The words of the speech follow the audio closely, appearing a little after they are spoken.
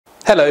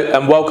Hello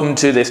and welcome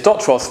to this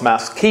Dr. Ross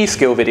Maths key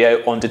skill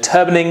video on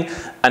determining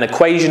an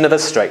equation of a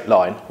straight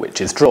line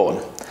which is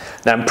drawn.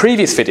 Now in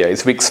previous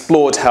videos we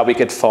explored how we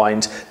could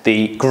find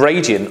the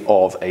gradient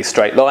of a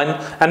straight line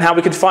and how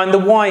we could find the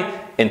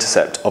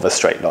y-intercept of a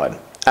straight line.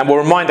 And we'll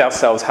remind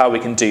ourselves how we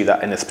can do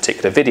that in this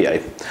particular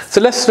video.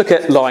 So let's look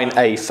at line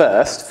A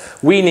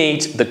first. We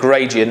need the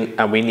gradient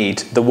and we need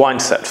the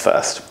y-intercept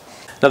first.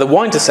 Now the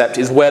y-intercept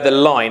is where the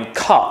line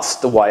cuts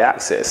the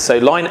y-axis. So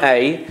line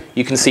A,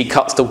 you can see,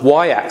 cuts the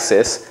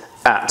y-axis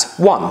at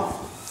 1.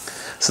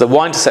 So the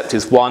y-intercept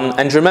is 1,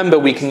 and remember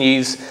we can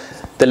use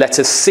the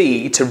letter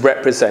C to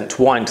represent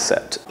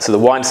y-intercept. So the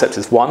y-intercept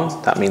is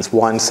 1, that means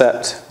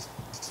y-intercept.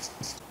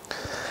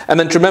 And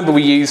then remember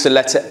we use the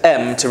letter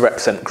M to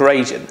represent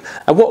gradient.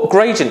 And what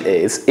gradient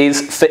is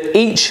for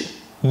each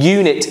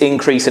unit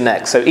increase in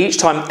x, so each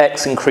time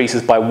x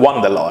increases by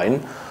 1 the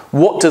line,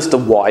 what does the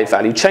y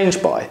value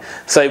change by?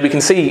 So we can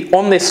see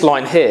on this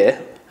line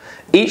here,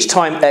 each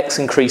time x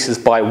increases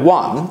by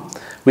 1,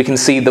 we can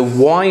see the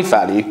y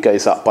value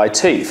goes up by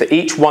 2. For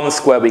each 1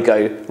 square we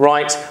go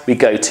right, we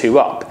go 2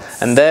 up,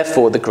 and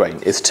therefore the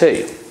gradient is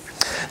 2.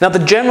 Now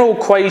the general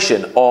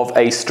equation of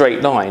a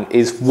straight line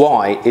is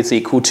y is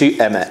equal to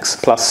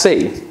mx plus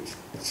c.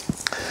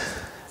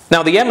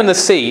 Now the m and the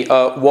c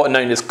are what are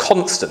known as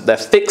constant. They're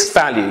fixed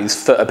values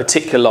for a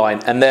particular line,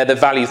 and they're the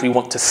values we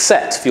want to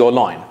set for your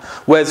line.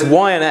 Whereas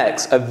y and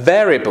x are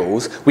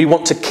variables, we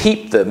want to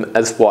keep them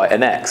as y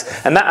and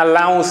x. And that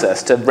allows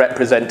us to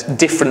represent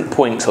different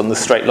points on the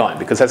straight line,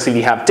 because as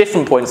we have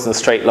different points on the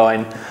straight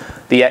line,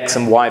 the x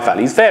and y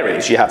values vary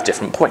as you have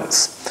different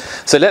points.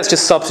 So let's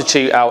just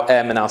substitute our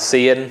m and our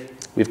c in.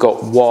 We've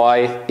got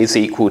y is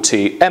equal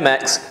to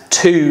mx,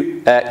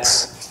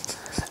 2x,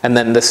 and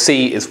then the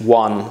c is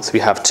 1, so we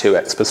have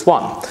 2x plus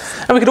 1.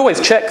 And we could always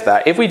check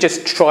that. If we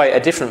just try a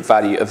different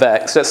value of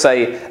x, let's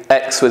say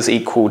x was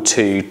equal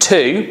to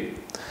 2,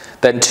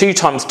 then 2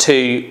 times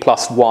 2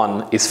 plus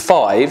 1 is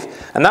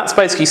 5, and that's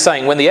basically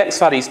saying when the x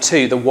value is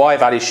 2, the y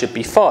value should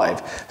be 5.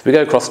 So we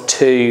go across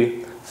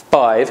 2,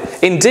 5.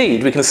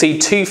 Indeed, we can see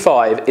 2,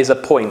 5 is a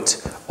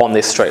point on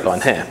this straight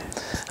line here.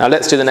 Now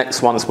let's do the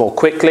next ones more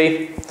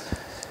quickly.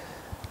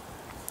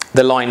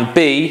 The line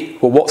B,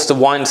 well, what's the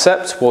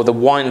y-intercept? Well, the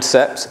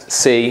y-intercept,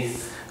 C,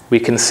 we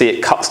can see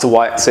it cuts the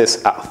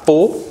y-axis at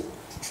 4.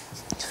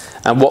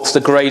 And what's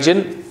the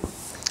gradient?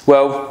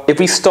 Well, if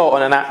we start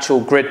on an actual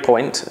grid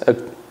point, a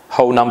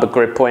whole number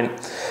grid point,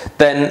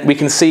 then we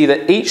can see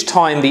that each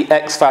time the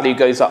x value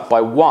goes up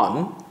by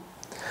 1,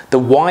 the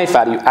y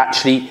value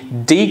actually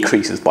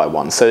decreases by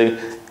 1. So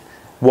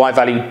y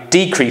value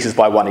decreases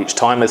by 1 each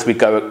time as we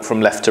go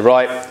from left to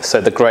right, so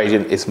the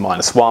gradient is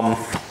minus 1.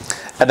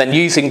 And then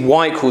using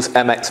y equals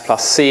mx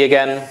plus c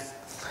again,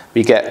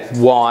 we get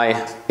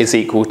y is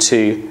equal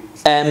to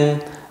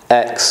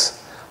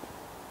mx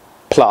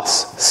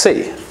plus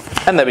c.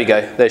 And there we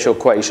go, there's your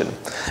equation.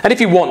 And if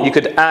you want, you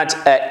could add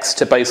x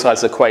to both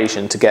sides of the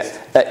equation to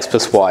get x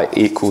plus y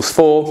equals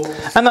 4.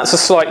 And that's a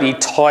slightly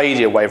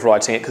tidier way of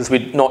writing it because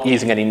we're not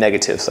using any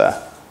negatives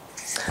there.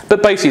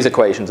 But both these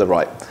equations are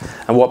right.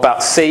 And what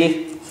about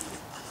c?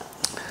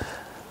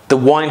 The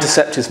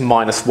y-intercept is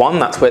minus 1,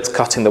 that's where it's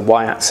cutting the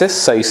y-axis,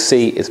 so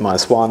c is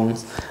minus 1.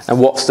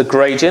 And what's the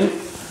gradient?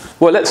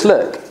 Well, let's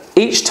look.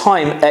 Each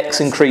time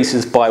x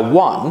increases by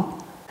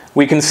 1,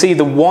 we can see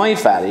the y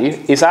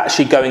value is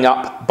actually going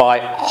up by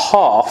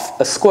half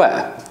a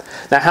square.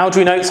 Now, how do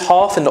we know it's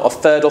half and not a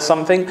third or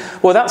something?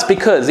 Well, that's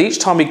because each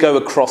time we go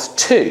across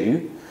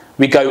 2,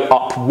 we go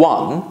up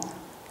 1,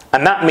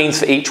 and that means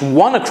for each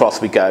 1 across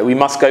we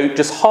must go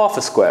just half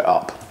a square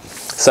up.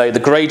 So the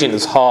gradient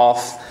is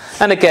half.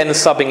 And again,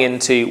 subbing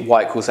into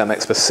y equals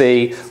mx plus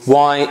c,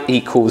 y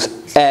equals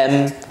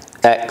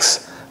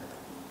mx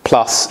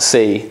plus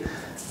c.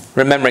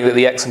 Remembering that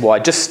the x and y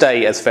just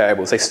stay as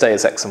variables, they stay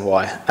as x and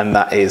y, and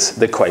that is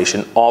the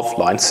equation of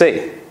line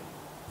C.